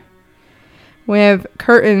truck. We have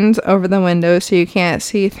curtains over the windows so you can't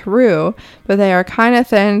see through, but they are kind of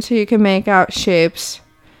thin so you can make out shapes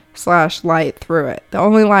 / light through it. The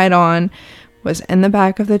only light on was in the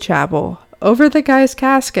back of the chapel over the guy's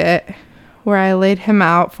casket where I laid him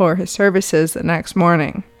out for his services the next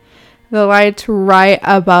morning. The lights right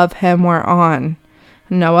above him were on.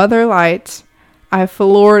 No other lights. I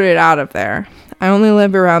floored it out of there. I only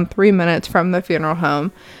live around 3 minutes from the funeral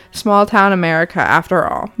home. Small town America after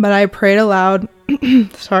all. But I prayed aloud.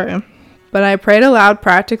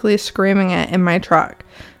 Practically screaming it in my truck.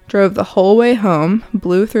 Drove the whole way home.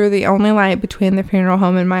 Blew through the only light between the funeral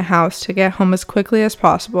home and my house to get home as quickly as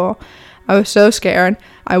possible. I was so scared,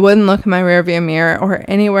 I wouldn't look in my rearview mirror or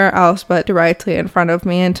anywhere else but directly in front of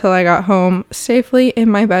me until I got home safely in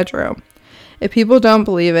my bedroom. If people don't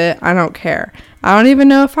believe it, I don't care. I don't even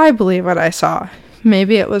know if I believe what I saw.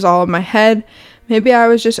 Maybe it was all in my head. Maybe I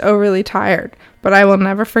was just overly tired. But I will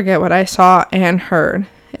never forget what I saw and heard.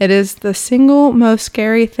 It is the single most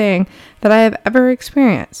scary thing that I have ever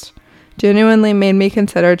experienced. Genuinely made me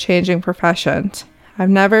consider changing professions. I've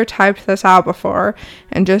never typed this out before,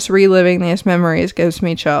 and just reliving these memories gives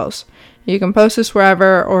me chills. You can post this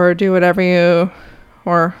wherever or do whatever you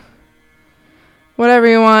want,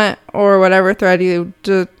 or whatever thread you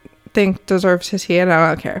think deserves to see it. I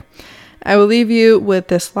don't care. I will leave you with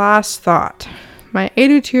this last thought. My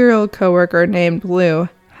 82-year-old coworker named Lou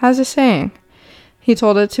has a saying. He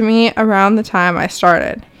told it to me around the time I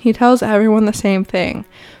started. He tells everyone the same thing.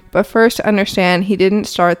 But first understand he didn't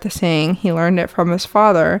start the saying. He learned it from his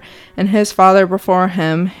father and his father before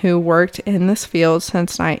him, who worked in this field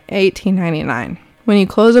since 1899. When you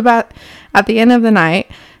close at the end of the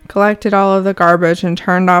night, collected all of the garbage and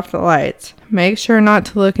turned off the lights, make sure not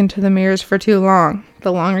to look into the mirrors for too long.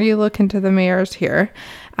 The longer you look into the mirrors here,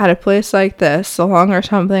 at a place like this, the longer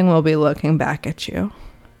something will be looking back at you.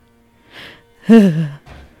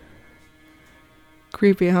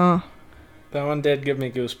 Creepy, huh? That one did give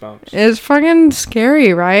me goosebumps. It's fucking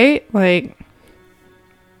scary, right? Like,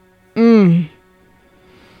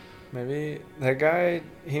 Maybe that guy,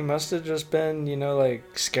 he must have just been, like,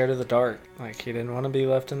 scared of the dark. Like, he didn't want to be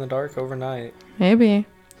left in the dark overnight. Maybe.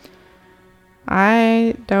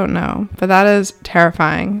 I don't know. But that is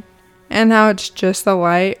terrifying. And now it's just the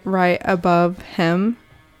light right above him.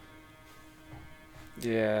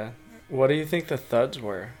 Yeah. What do you think the thuds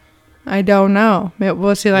were? I don't know.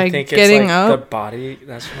 Was he like getting up? The body?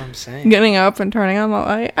 That's what I'm saying. Getting up and turning on the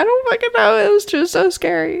light? I don't fucking know. It was just so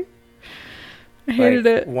scary. I hated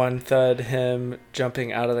it. One thud, him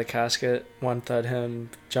jumping out of the casket. One thud, him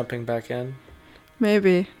jumping back in.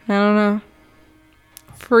 Maybe. I don't know.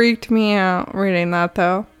 Freaked me out reading that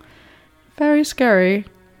though. Very scary.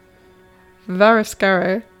 Very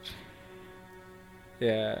scary.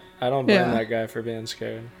 Yeah. I don't blame that guy for being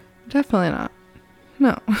scared. Definitely not.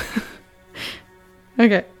 No.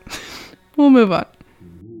 Okay. We'll move on.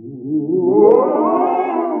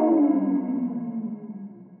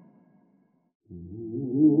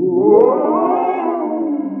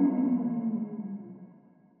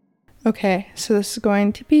 Okay, so this is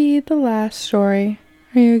going to be the last story.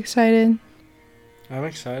 Are you excited? I'm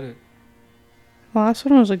excited. The last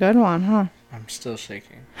one was a good one, huh? I'm still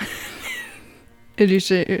shaking. Did you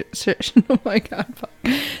shit? Oh my god. Fuck.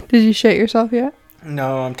 Did you shit yourself yet?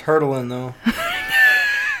 No, I'm turtling though.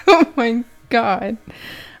 Oh my god.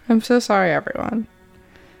 I'm so sorry, everyone.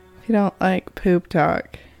 If you don't like poop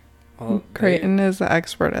talk, well, Creighton is the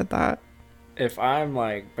expert at that. If I'm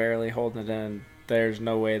like barely holding it in, there's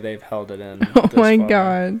no way they've held it in. Oh my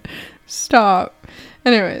god. Stop.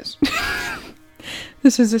 Anyways.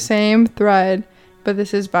 This is the same thread, but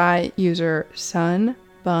this is by user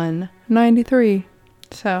Sunbun93.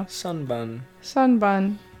 So. Sunbun.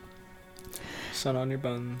 Sunbun. Sun on your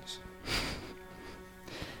buns.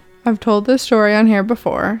 I've told this story on here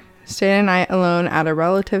before. Stayed a night alone at a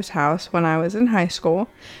relative's house when I was in high school.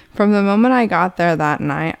 From the moment I got there that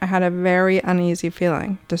night, I had a very uneasy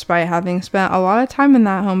feeling, despite having spent a lot of time in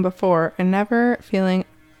that home before and never feeling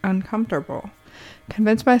uncomfortable.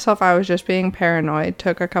 Convinced myself I was just being paranoid,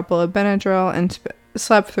 took a couple of Benadryl, and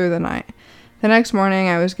slept through the night. The next morning,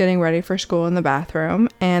 I was getting ready for school in the bathroom,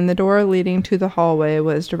 and the door leading to the hallway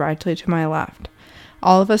was directly to my left.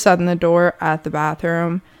 All of a sudden, the door at the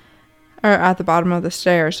bathroom, or at the bottom of the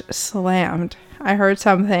stairs, slammed. I heard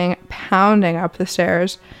something pounding up the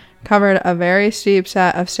stairs, covered a very steep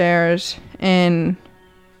set of stairs in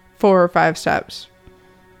 4 or 5 steps.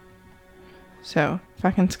 So,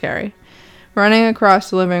 fucking scary. Running across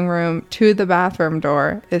the living room to the bathroom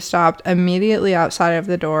door, it stopped immediately outside of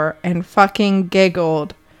the door and fucking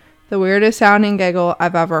giggled. The weirdest sounding giggle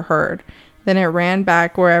I've ever heard. Then it ran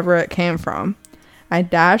back wherever it came from. I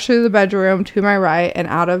dashed through the bedroom to my right and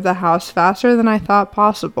out of the house faster than I thought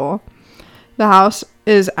possible. The house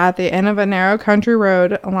is at the end of a narrow country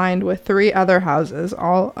road lined with 3 other houses,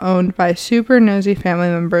 all owned by super nosy family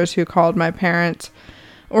members who called my parents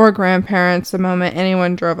or grandparents the moment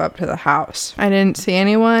anyone drove up to the house. I didn't see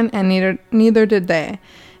anyone, and neither did they.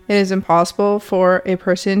 It is impossible for a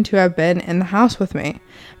person to have been in the house with me.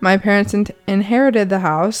 My parents inherited the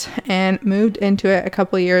house and moved into it a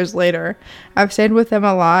couple years later. I've stayed with them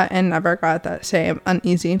a lot and never got that same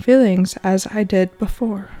uneasy feelings as I did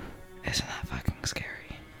before. Isn't that fucking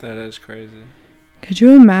scary? That is crazy. Could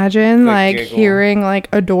you imagine, like, giggle. hearing, like,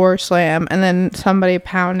 a door slam and then somebody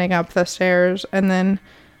pounding up the stairs and then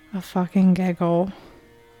a fucking giggle?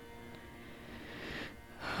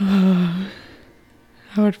 That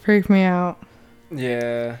would freak me out.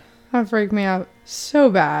 Yeah. That would freak me out so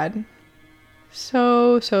bad.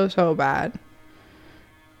 So bad.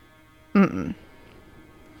 Mm-mm.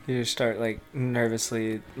 You just start, like,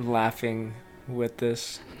 nervously laughing with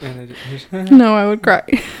this. No, I would cry.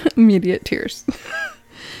 Immediate tears.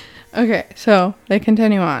 Okay, so they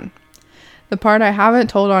continue on. The part I haven't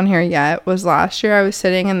told on here yet was last year I was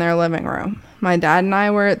sitting in their living room. My dad and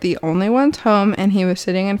I were the only ones home, and he was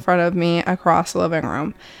sitting in front of me across the living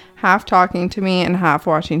room, half talking to me and half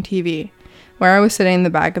watching TV. Where I was sitting, the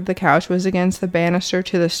back of the couch was against the banister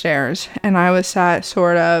to the stairs, and I was sat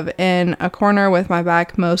sort of in a corner with my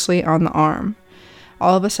back mostly on the arm.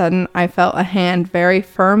 All of a sudden, I felt a hand very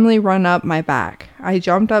firmly run up my back. I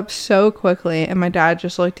jumped up so quickly, and my dad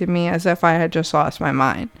just looked at me as if I had just lost my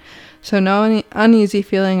mind. So no uneasy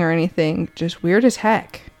feeling or anything, just weird as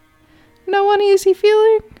heck. No uneasy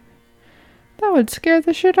feeling? That would scare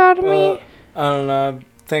the shit out of me. I don't know. I'm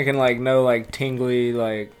thinking, like, no, like, tingly,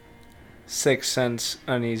 like, sixth sense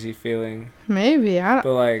uneasy feeling. Maybe. But,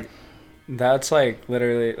 like, that's, like,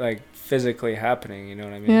 literally, like, physically happening, you know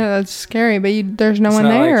what I mean? Yeah, that's scary, but there's no one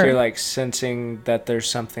there. It's not like there. you're, like, sensing that there's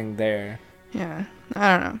something there. Yeah,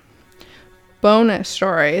 I don't know. Bonus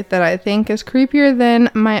story that I think is creepier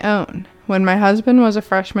than my own. When my husband was a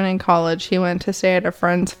freshman in college, he went to stay at a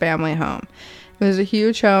friend's family home. It was a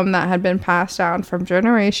huge home that had been passed down from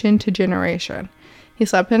generation to generation. He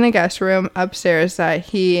slept in a guest room upstairs that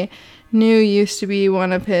he knew used to be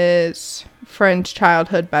one of his friend's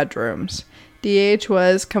childhood bedrooms. DH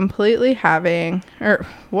was completely having...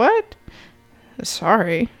 what?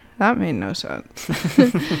 Sorry. That made no sense.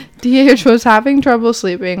 DH was having trouble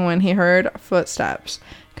sleeping when he heard footsteps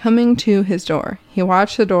coming to his door. He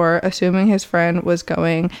watched the door, assuming his friend was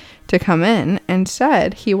going to come in.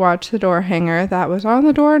 Instead, he watched the door hanger that was on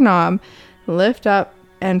the doorknob lift up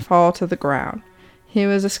and fall to the ground. He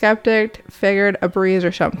was a skeptic, figured a breeze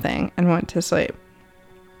or something, and went to sleep.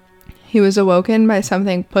 He was awoken by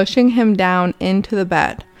something pushing him down into the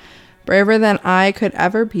bed. Braver than I could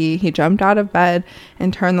ever be, he jumped out of bed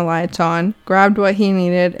and turned the lights on, grabbed what he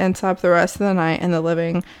needed, and slept the rest of the night in the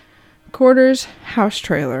living quarters house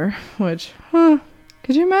trailer. Which,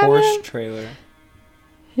 could you imagine? Horse trailer.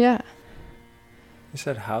 Yeah. You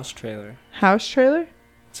said house trailer. House trailer?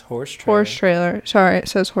 It's horse trailer. Horse trailer. Sorry, it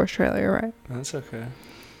says horse trailer, you're right. That's okay.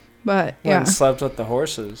 But, Went yeah. and slept with the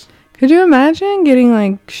horses. Could you imagine getting,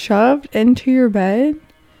 like, shoved into your bed?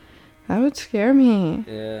 That would scare me.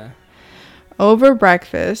 Yeah. Over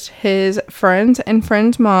breakfast, his friend's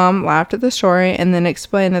mom laughed at the story and then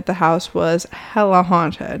explained that the house was hella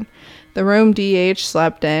haunted. The room DH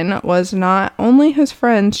slept in was not only his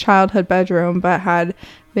friend's childhood bedroom, but had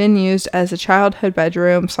been used as a childhood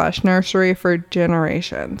bedroom / nursery for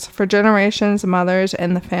generations. For generations, mothers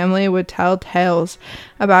in the family would tell tales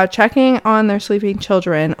about checking on their sleeping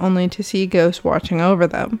children only to see ghosts watching over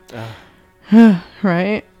them.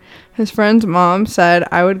 Right? His friend's mom said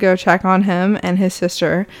I would go check on him and his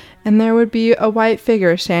sister, and there would be a white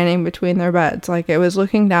figure standing between their beds, like it was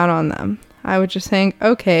looking down on them. I would just think,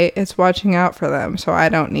 okay, it's watching out for them, so I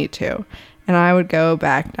don't need to. And I would go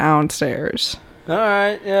back downstairs.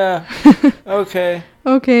 Alright, yeah. Okay.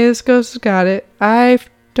 Okay, this ghost has got it. I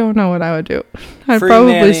don't know what I would do. I'd Free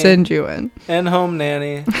probably nanny. send you in. In-home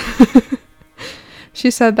nanny. She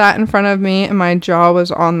said that in front of me, and my jaw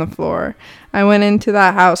was on the floor. I went into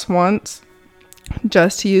that house once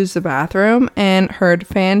just to use the bathroom and heard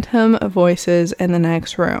phantom voices in the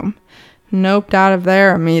next room. Noped out of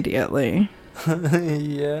there immediately.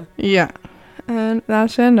 Yeah. Yeah. And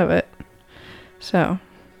that's the end of it. So,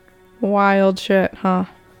 wild shit, huh?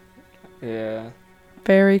 Yeah.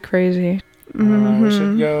 Very crazy. I don't know, we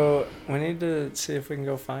should go. We need to see if we can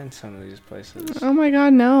go find some of these places. Oh my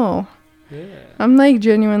god, no. Yeah. I'm like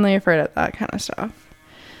genuinely afraid of that kind of stuff.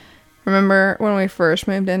 Remember when we first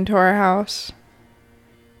moved into our house?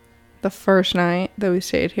 The first night that we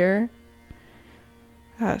stayed here?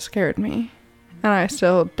 That scared me. And I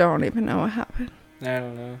still don't even know what happened. I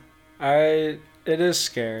don't know. It is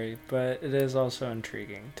scary, but it is also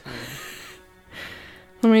intriguing to me.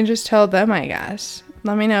 Let me just tell them, I guess.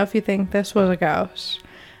 Let me know if you think this was a ghost.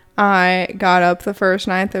 I got up the first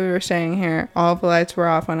night that we were staying here. All the lights were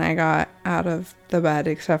off when I got out of the bed,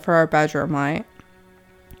 except for our bedroom light.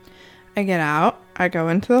 I get out, I go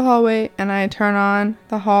into the hallway, and I turn on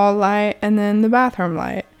the hall light and then the bathroom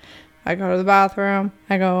light. I go to the bathroom,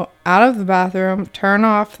 I go out of the bathroom, turn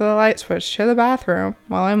off the light switch to the bathroom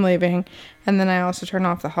while I'm leaving, and then I also turn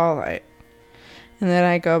off the hall light. And then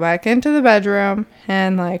I go back into the bedroom,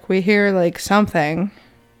 and, like, we hear, like, something.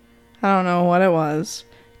 I don't know what it was.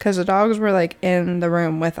 Because the dogs were, like, in the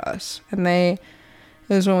room with us. And it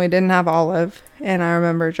was when we didn't have Olive. And I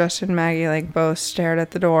remember Justin and Maggie, like, both stared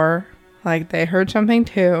at the door. Like, they heard something,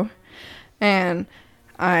 too. And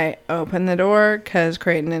I opened the door because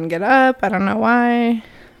Creighton didn't get up. I don't know why.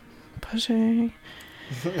 Pushing.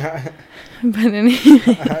 But anyways,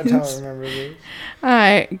 I don't remember this.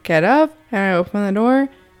 I get up and I open the door,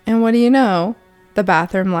 and what do you know? The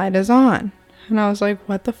bathroom light is on. And I was like,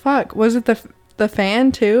 what the fuck? Was it the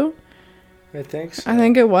fan too? I think so. I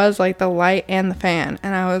think it was like the light and the fan.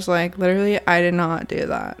 And I was like, literally, I did not do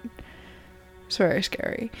that. It's very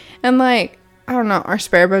scary. And like, I don't know, our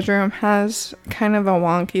spare bedroom has kind of a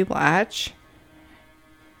wonky latch.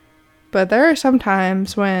 But there are some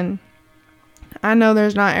times when I know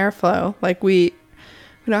there's not airflow. Like we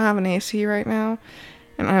don't have an AC right now.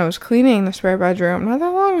 And I was cleaning the spare bedroom not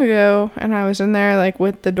that long ago. And I was in there like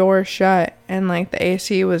with the door shut. And like the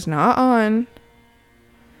AC was not on.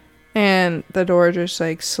 And the door just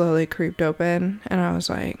like slowly creeped open. And I was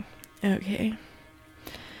like, okay.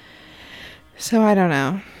 So I don't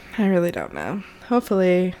know. I really don't know.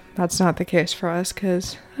 Hopefully that's not the case for us.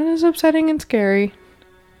 Because that is upsetting and scary.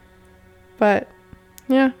 But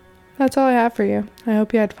yeah. That's all I have for you. I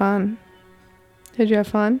hope you had fun. Did you have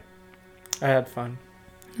fun? I had fun.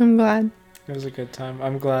 I'm glad. It was a good time.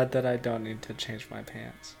 I'm glad that I don't need to change my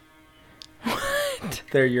pants. What?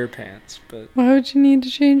 They're your pants, but... Why would you need to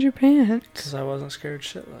change your pants? Because I wasn't scared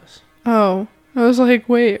shitless. Oh. I was like,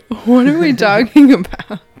 wait, what are we talking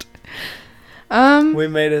about? We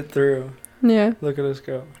made it through. Yeah. Look at us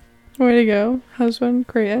go. Way to go, husband,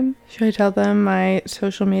 Creighton. Should I tell them my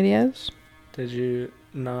social medias? Did you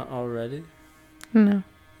not already? No.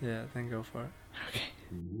 Yeah, then go for it. Okay.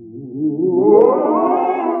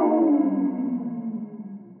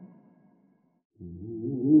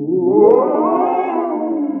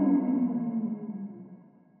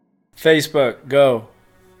 Facebook, go.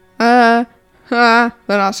 The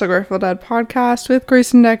Not So Grateful Dead podcast with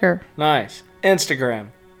Grace and Decker. Nice. Instagram,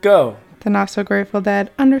 go. The Not So Grateful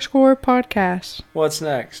Dead _podcast. What's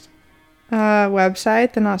next?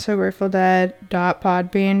 Website, the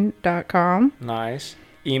notsogratefuldead.podbean.com. Nice.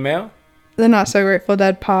 Email? The Not So Grateful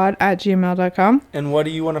Dead pod @gmail.com. And what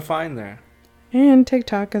do you want to find there? And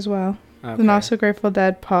TikTok as well. Okay. The Not So Grateful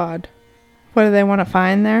Dead pod. What do they want to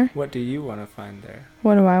find there? What do you want to find there?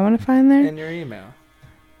 What do I want to find there? In your email.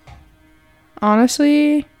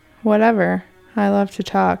 Honestly, whatever. I love to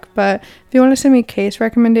talk. But if you want to send me case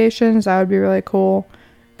recommendations, that would be really cool.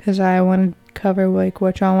 Because I want to cover like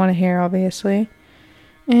what y'all want to hear, obviously.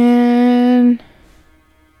 And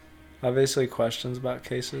Obviously questions about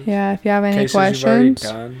cases. yeah, if you have any cases questions.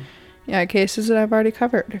 You've already done. Yeah, cases that I've already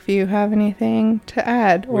covered. If you have anything to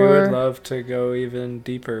add, We would love to go even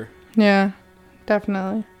deeper. Yeah,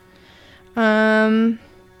 definitely. I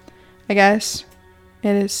guess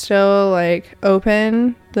it is still like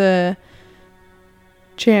open, the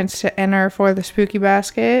chance to enter for the spooky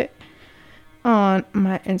basket on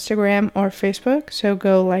my Instagram or Facebook. So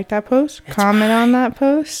go like that post, comment on that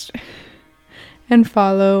post, and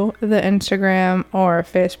follow the Instagram or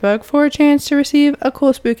Facebook for a chance to receive a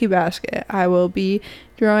cool spooky basket. I will be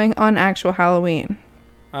drawing on actual Halloween.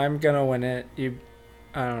 I'm gonna win it.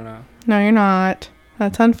 I don't know. No, you're not.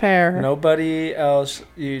 That's unfair. Nobody else,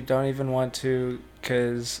 you don't even want to,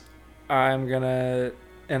 because I'm going to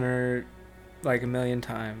enter like 1,000,000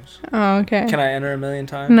 times. Oh, okay. Can I enter 1,000,000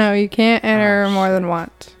 times? No, you can't enter more than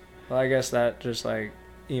once. Well, I guess that just like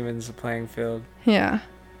evens the playing field. Yeah.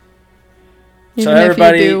 So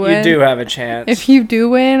everybody, you do have a chance. If you do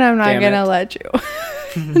win, I'm not going to let you.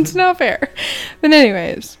 It's not fair. But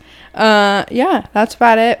anyways, yeah, that's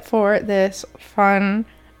about it for this fun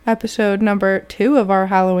episode number 2 of our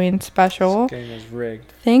Halloween special. This game is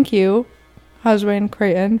rigged. Thank you, husband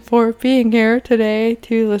Creighton, for being here today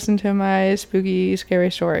to listen to my spooky, scary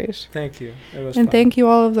stories. Thank you. It was and fun. Thank you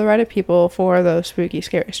all of the Reddit people for those spooky,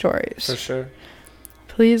 scary stories. For sure.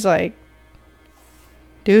 Please,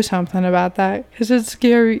 do something about that, because it's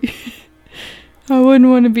scary. I wouldn't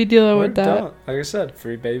want to be dealing with that. Don't. Like I said,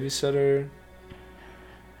 free babysitter.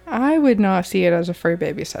 I would not see it as a free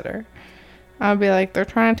babysitter. I'd be like, they're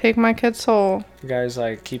trying to take my kid's soul. The guy's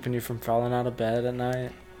like keeping you from falling out of bed at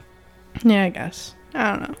night. Yeah, I guess.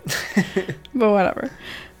 I don't know. But whatever.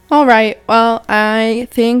 All right. Well, I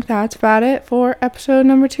think that's about it for episode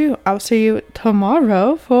number 2. I'll see you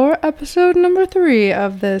tomorrow for episode number 3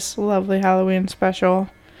 of this lovely Halloween special.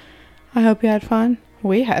 I hope you had fun.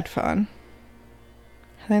 We had fun.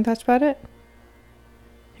 I think that's about it.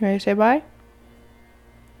 You ready to say bye?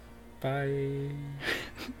 Bye.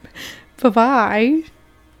 Bye-bye.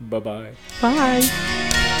 Bye-bye. Bye.